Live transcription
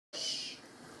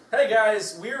Hey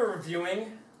guys, we're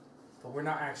reviewing, but we're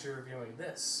not actually reviewing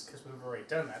this, because we've already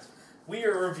done that. We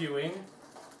are reviewing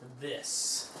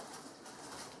this.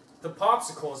 The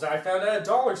Popsicles that I found at a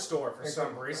dollar store for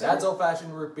some reason. That's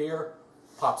old-fashioned root beer, I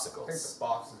think Popsicles. the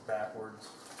box is backwards.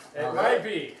 It might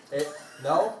be.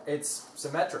 No, it's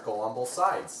symmetrical on both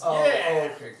sides. Oh,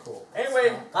 Yeah. okay, cool.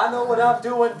 Anyway, I know what I'm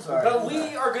doing. but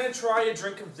we are going to try a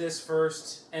drink of this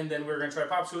first, and then we're going to try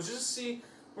Popsicles, just to see.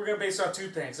 We're going to base it off two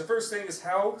things. The first thing is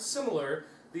how similar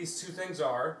these two things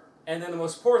are, and then the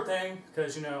most important thing,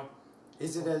 because, you know...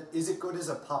 Is it good as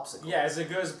a popsicle? Yeah, is it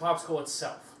good as a popsicle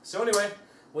itself? So anyway,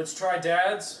 let's try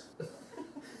Dad's.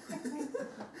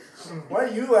 Why are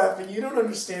you laughing? You don't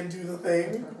understand Do the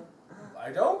Thing.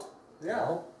 I don't? Yeah.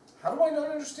 No. How do I not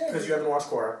understand? Because you haven't watched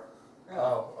Korra.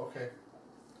 Oh, okay.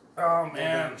 Oh, Man,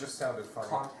 man. it just sounded funny.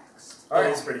 Context. All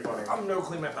right. It's pretty funny. I'm gonna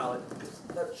clean my palate.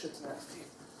 That shit's nasty.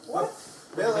 What?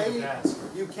 Billy,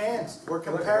 you can't. We're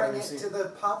comparing it to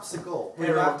the popsicle. We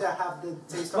have to have the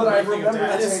taste But of I it. remember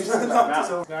the taste of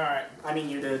the Alright. I mean,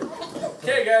 you did.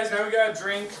 Okay, guys, now we got a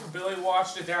drink. Billy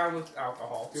washed it down with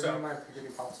alcohol. Give So me my piggity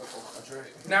popsicle. That's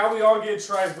right. now we all get to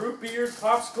try root beer,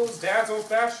 Popsicles, Dad's Old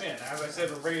Fashioned. As I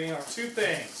said, we're rating on two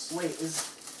things. Wait,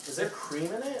 is there cream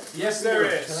in it? Yes, there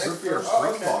Can is. I Root beer first-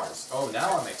 fruit okay. bars. Oh, now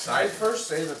I'm Can I excited. first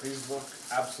say that these look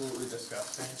absolutely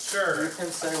disgusting? Sure. You can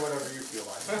say whatever you feel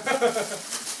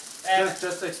like. And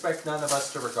Just expect none of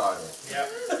us to regard it. yep.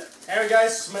 Anyway,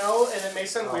 guys, smell, and it may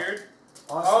sound weird.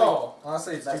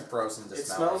 Honestly, it's too frozen to It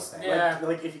smell smells anything. Yeah.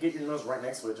 like if you get your nose right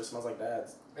next to it, it just smells like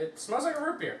Dad's. It smells like a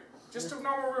root beer. Just a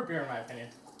normal root beer, in my opinion.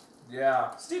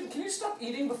 Yeah. Steven, can you stop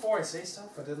eating before I say stuff?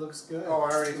 But it looks good. Oh,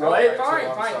 I already told Well, you.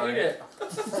 fine, eat it.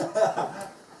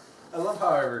 I love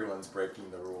how everyone's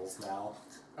breaking the rules now.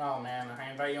 Oh man,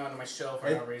 I invite you onto my show for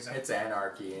no reason. It's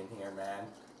anarchy in here, man.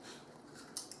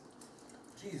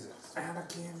 Jesus.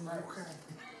 Anarchy in the UK.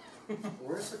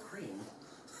 Where's the cream?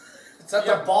 It's at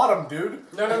Yeah. the bottom, dude.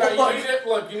 No, you need to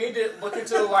look. You need to look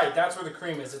into the light. That's where the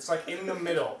cream is. It's like in the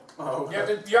middle. Oh, You have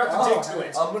to dig to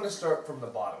it. I'm gonna start from the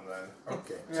bottom then.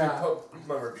 Okay. To put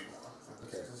my review.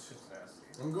 Okay. This shit's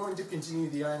nasty. I'm going to continue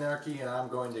the anarchy, and I'm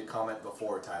going to comment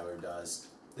before Tyler does.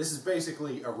 This is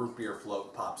basically a root beer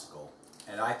float popsicle,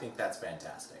 and I think that's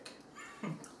fantastic.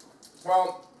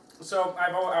 Well, so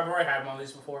I've already had one of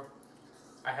these before.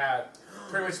 I had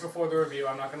pretty much before the review.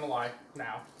 I'm not gonna lie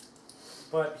now.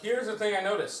 But here's the thing I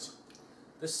noticed.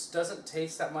 This doesn't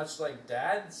taste that much like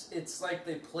Dad's. It's like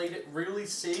they played it really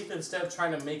safe instead of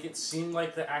trying to make it seem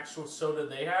like the actual soda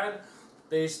they had.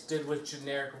 They just did with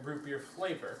generic root beer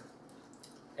flavor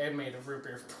and made a root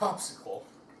beer popsicle.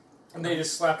 And they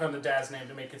just slapped on the Dad's name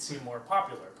to make it seem more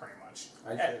popular, pretty much.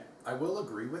 I will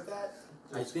agree with that.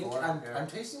 I think I'm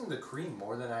tasting the cream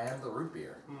more than I am the root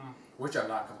beer, which I'm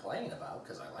not complaining about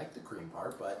because I like the cream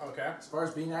part. But Okay. as far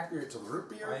as being accurate to the root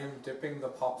beer, I am dipping the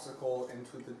popsicle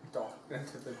into the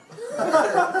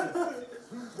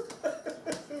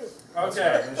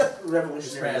Okay. this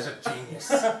Revolutionary. man's a genius.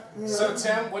 So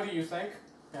Tim, what do you think?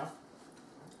 Yeah.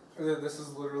 This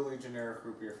is literally generic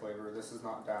root beer flavor. This is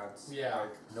not Dad's. Yeah. Like,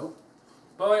 Nope.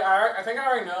 But I think I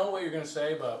already know what you're gonna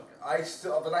say, but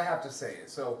But I have to say it.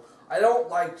 So I don't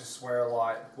like to swear a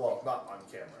lot. Well, not on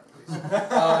camera, at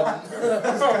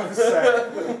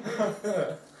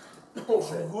least.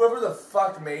 Whoever the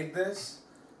fuck made this,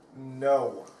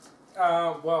 no.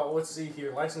 well, let's see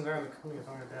here. Licensed under the company of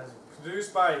Dad's.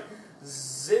 Produced by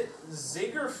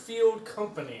Zieglerfield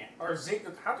Company or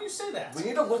how do you say that? We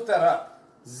need to look that up.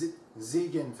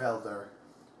 Ziegenfelder.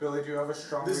 Billy, do you have a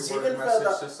strongly The worded Ziegenfelder-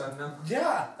 message to send them?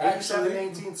 Yeah, 87 actually.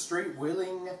 18th Street,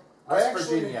 Wheeling, I West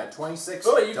actually- Virginia, 26.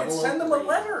 Billy, you can send them a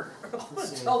letter.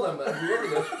 Tell them that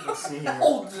whoever Let's see the here.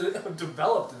 hell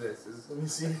developed this is. Let me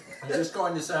see. I'm just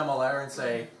going to send him a letter and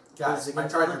say, guys, I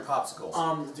tried your popsicles.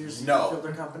 Dear No.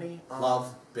 Ziegenfelder Company.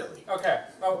 Love, Billy. Okay.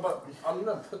 Oh, but I'm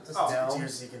gonna put this Oh. down. Dear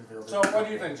Ziegenfelder. so what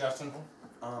do you think, Justin?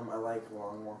 I like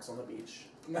long walks on the beach.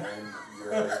 And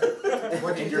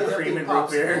What do you your think of cream the and root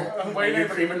beer. popsicle? Wait, And your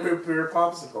wait, cream and root beer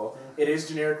popsicle. It is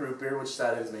generic root beer, which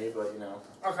saddens me, but you know.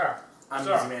 Okay. I'm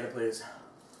So- easy man to please.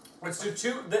 Let's do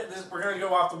two. We're going to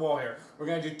go off the wall here. We're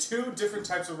going to do two different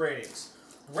types of ratings.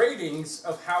 Ratings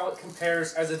of how it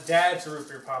compares as a dad to root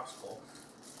beer popsicle.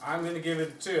 I'm going to give it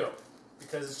a 2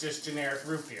 because it's just generic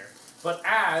root beer. But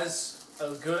as a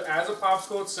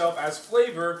popsicle itself, as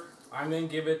flavor, I'm going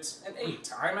to give it an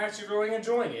 8. I'm actually really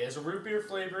enjoying it. It's a root beer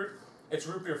flavored. It's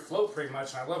root beer float pretty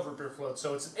much, and I love root beer float.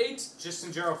 So it's an 8 just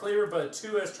in general flavor, but a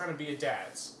 2 as trying to be a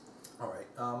dad's. All right.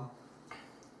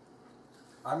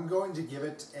 I'm going to give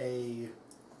it a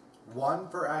 1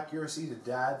 for accuracy to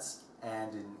Dad's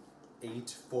and an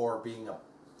 8 for being a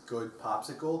good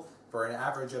popsicle. for an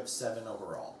average of 7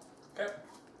 overall. Okay.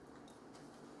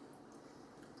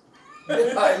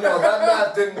 I know, that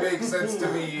math didn't make sense to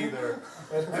me either.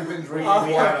 I've been drinking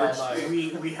wine all night.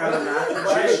 We had a math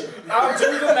magician. I'll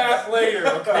do the math later,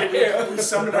 okay? We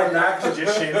summoned our math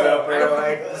magicians up. We were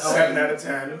like 7 out of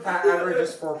 10. Average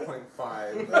is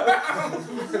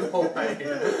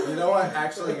 4.5. You know what?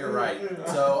 Actually, you're right.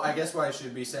 So I guess what I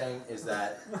should be saying is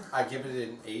that I give it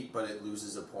an 8, but it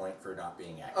loses a point for not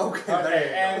being accurate.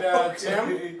 Okay, and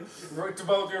Tim, to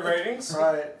both your ratings.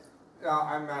 Right.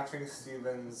 I'm matching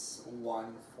Steven's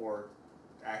 1 for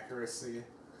accuracy.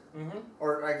 Mm-hmm.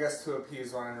 Or I guess to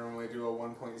appease one, I normally do a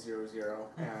 1.00.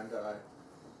 And I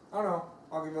don't know,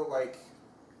 I'll give it like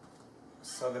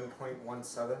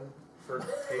 7.17 for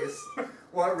taste.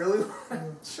 What really?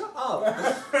 Shut up.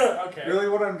 Okay. Really,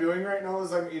 what I'm doing right now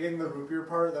is I'm eating the root beer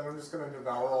part, then I'm just gonna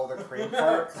devour all the cream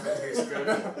part because it tastes good.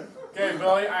 Okay,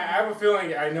 Billy, I have a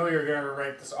feeling I know you're gonna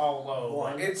rate this all low.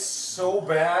 It's so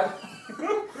bad.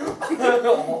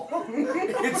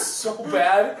 It's so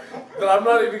bad that I'm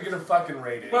not even gonna fucking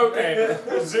rate it. Okay,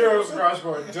 0's cross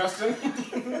board. Justin?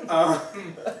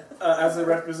 As a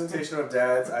representation of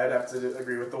dads, I'd have to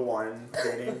agree with the 1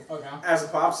 rating. Okay. As a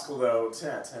popsicle, though,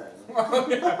 10 out of 10.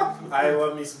 I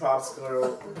love me some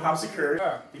popsicle.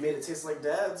 Yeah. You made it taste like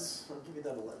dad's. I'll give you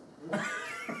that 11.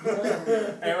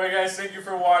 Anyway, guys, thank you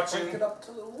for watching. Break it up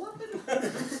to 11.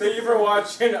 Thank you for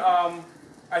watching.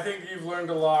 I think you've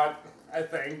learned a lot. I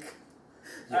think.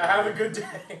 Have a good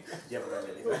day. You haven't learned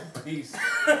anything. Peace.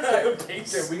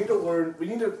 Peace. Yeah, we need to learn. We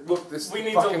need to look this. We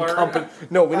need to fucking learn. company.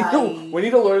 No, we need to. We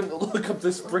need to learn. Look up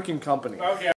this freaking company.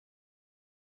 Okay.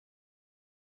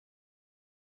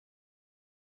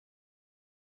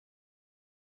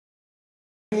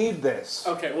 We need this.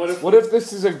 Okay, what if What if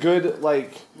this is a good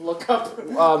like look up?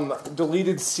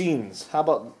 deleted scenes? How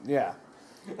about yeah?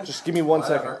 Just give me 1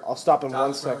 second. Whatever. I'll stop in 1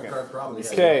 Tom's credit second. card probably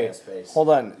has Okay, a space. hold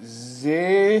on.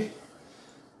 Z.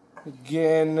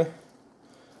 Again.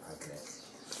 Okay.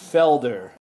 Felder.